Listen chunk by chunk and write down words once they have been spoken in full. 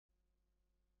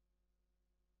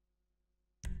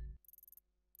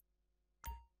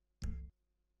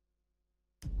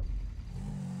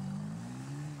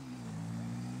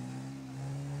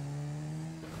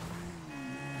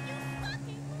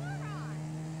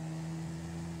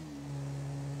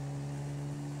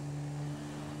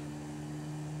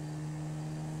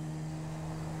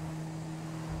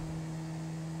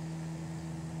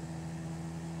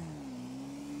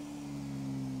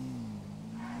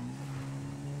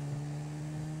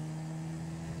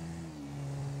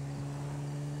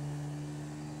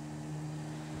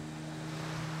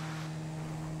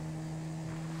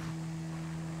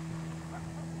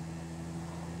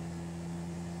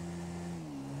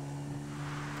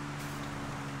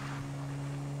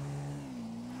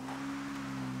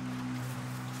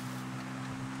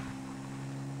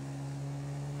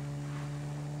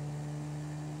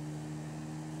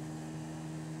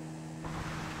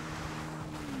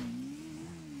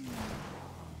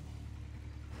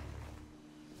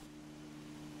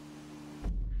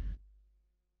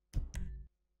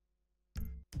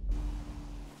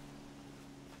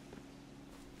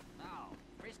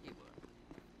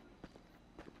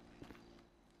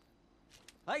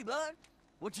Hey, bud.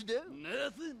 What you do?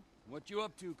 Nothing. What you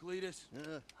up to, Cletus?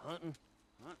 Hunting.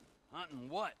 Hunting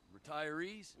what?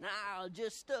 Retirees? Nah,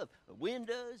 just stuff.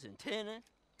 Windows, antenna,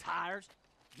 tires,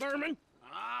 vermin.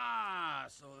 Ah,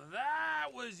 so that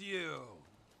was you.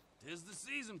 'Tis the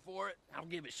season for it. I don't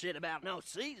give a shit about no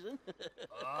season.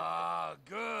 Oh,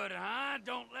 good, huh?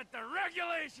 Don't let the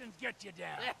regulations get you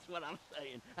down. That's what I'm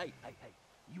saying. Hey,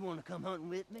 you want to come hunting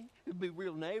with me? It'd be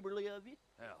real neighborly of you.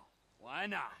 Hell, why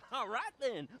not? All right,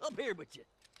 then. Up here with you.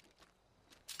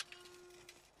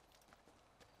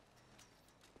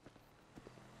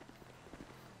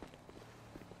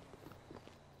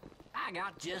 I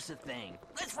got just a thing.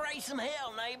 Let's raise some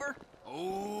hell, neighbor.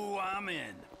 Oh, I'm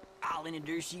in. I'll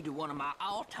introduce you to one of my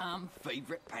all-time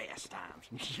favorite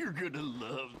pastimes. You're gonna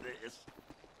love this.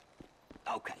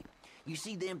 Okay, you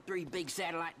see them 3 big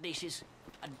satellite dishes?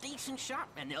 A decent shot,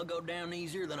 and they'll go down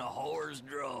easier than a whore's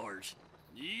drawers.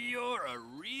 You're a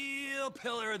real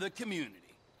pillar of the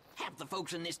community. Half the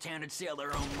folks in this town would sell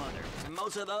their own mother, and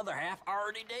most of the other half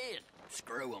already dead.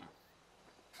 Screw them.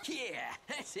 Yeah,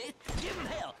 that's it. Give them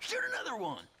hell. Shoot another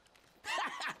one.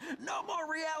 No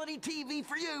more reality TV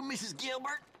for you, Mrs.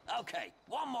 Gilbert. Okay,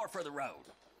 one more for the road.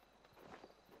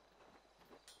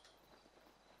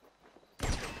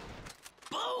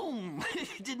 Boom!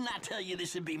 Didn't I tell you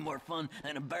this would be more fun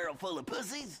than a barrel full of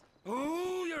pussies?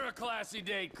 Ooh, you're a classy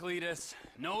date, Cletus.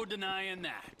 No denying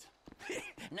that.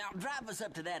 Now drive us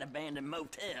up to that abandoned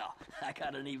motel. I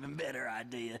got an even better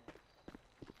idea.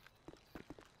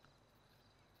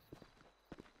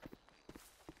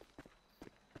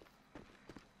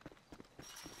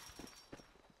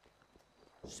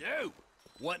 So,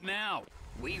 what now?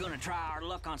 We gonna try our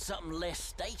luck on something less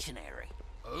stationary.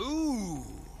 Ooh,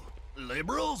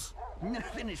 liberals?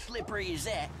 Nothing as slippery as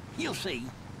that. You'll see.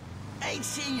 Ain't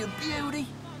she a beauty?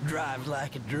 Drives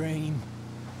like a dream.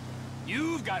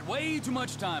 You've got way too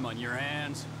much time on your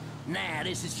hands. Nah,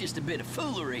 this is just a bit of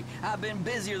foolery. I've been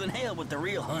busier than hell with the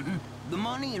real hunting. The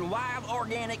money in wild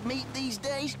organic meat these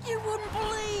days, you wouldn't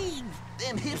believe.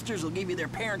 Them hipsters will give you their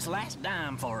parents' last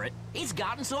dime for it. It's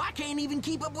gotten so I can't even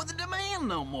keep up with the demand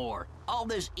no more. All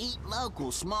this eat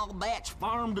local, small batch,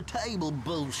 farm to table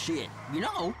bullshit. You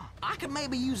know, I could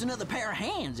maybe use another pair of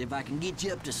hands if I can get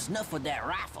you up to snuff with that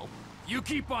rifle. You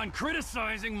keep on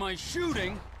criticizing my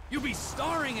shooting, you'll be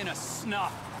starring in a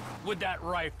snuff with that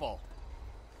rifle.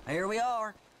 Here we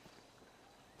are.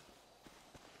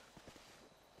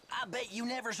 I bet you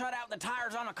never shut out the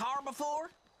tires on a car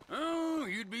before? Oh,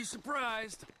 you'd be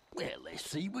surprised. Well, let's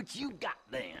see what you got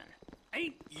then.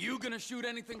 Ain't you gonna shoot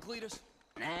anything, Cletus?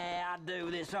 Nah, I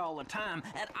do this all the time,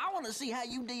 and I want to see how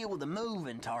you deal with a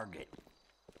moving target.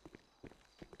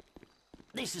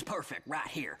 This is perfect right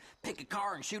here. Pick a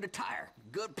car and shoot a tire.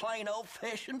 Good plain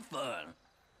old-fashioned fun.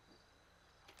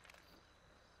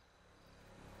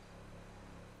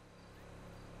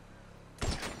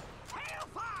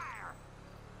 Hellfire!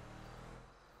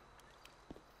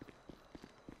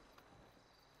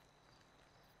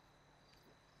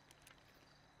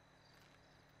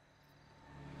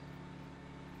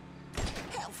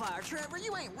 Hellfire, Trevor,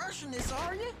 you ain't rushing this,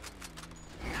 are you?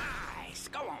 Nice!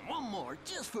 Go on, one more,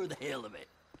 just for the hell of it.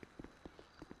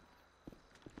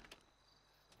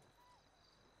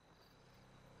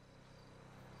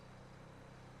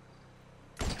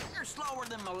 You're slower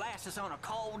than molasses on a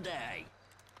cold day.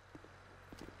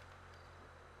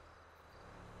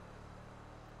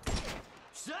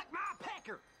 Suck my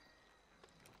pecker!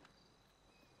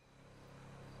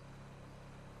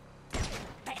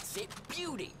 That's it,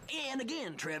 beauty! And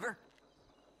again, Trevor.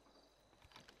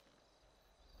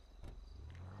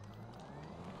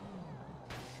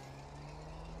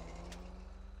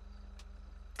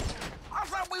 I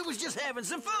thought we was just having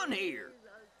some fun here.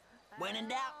 When in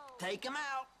doubt, take him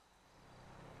out.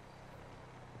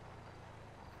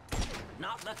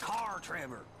 Not the car,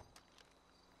 Trevor.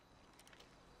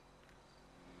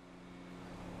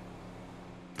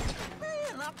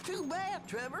 Man, not too bad,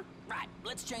 Trevor. Right,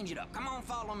 let's change it up. Come on,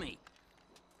 follow me.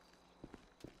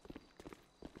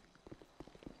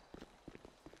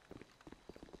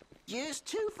 Just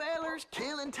 2 fellers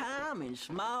killing time in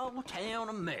small town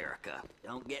America.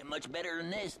 Don't get much better than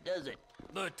this, does it?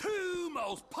 The 2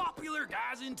 most popular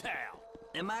guys in town.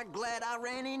 Am I glad I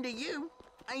ran into you?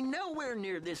 Ain't nowhere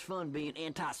near this fun being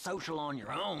antisocial on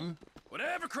your own.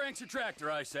 Whatever cranks your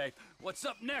tractor, I say. What's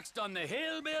up next on the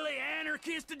hillbilly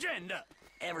anarchist agenda?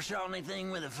 Ever shot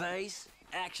anything with a face?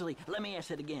 Actually, let me ask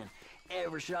it again.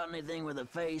 Ever shot anything with a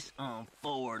face on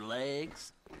 4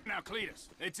 legs? Now, Cletus,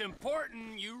 it's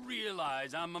important you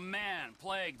realize I'm a man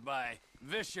plagued by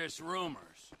vicious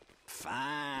rumors.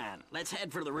 Fine. Let's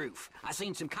head for the roof. I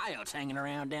seen some coyotes hanging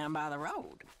around down by the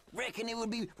road. Reckon it would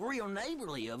be real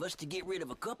neighborly of us to get rid of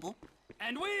a couple.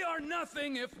 And we are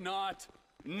nothing if not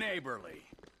neighborly.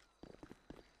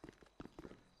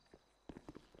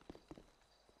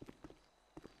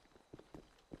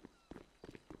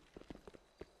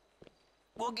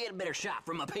 We'll get a better shot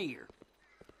from up here.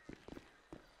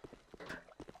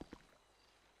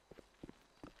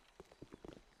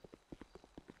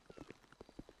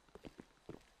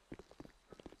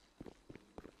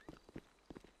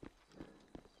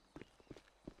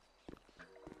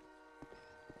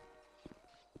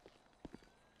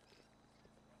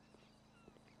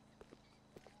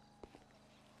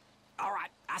 All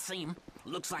right, I see 'em.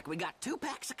 Looks like we got 2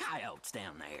 packs of coyotes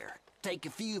down there. Take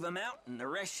a few of them out and the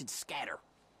rest should scatter.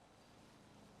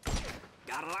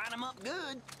 Gotta line 'em up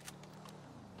good.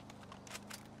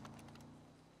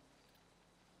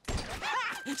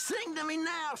 Ha! Sing to me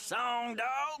now, song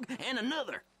dog, and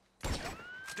another.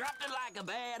 Dropped it like a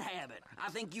bad habit.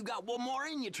 I think you got one more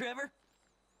in you, Trevor.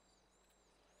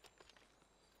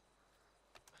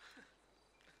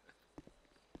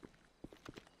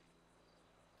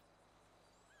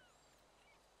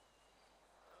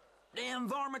 Damn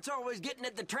varmints always getting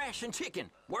at the trash and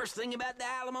chicken. Worst thing about the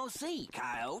Alamo Sea,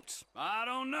 coyotes. I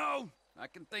don't know. I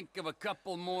can think of a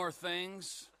couple more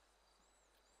things.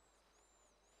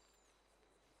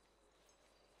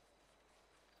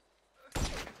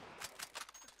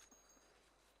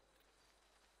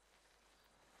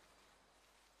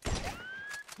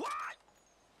 What?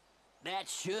 That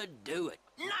should do it.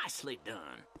 Nicely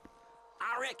done.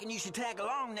 I reckon you should tag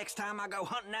along next time I go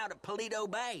hunting out at Paleto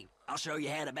Bay. I'll show you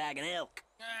how to bag an elk.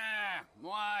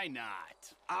 Why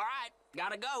not? All right,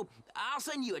 gotta go. I'll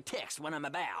send you a text when I'm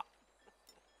about.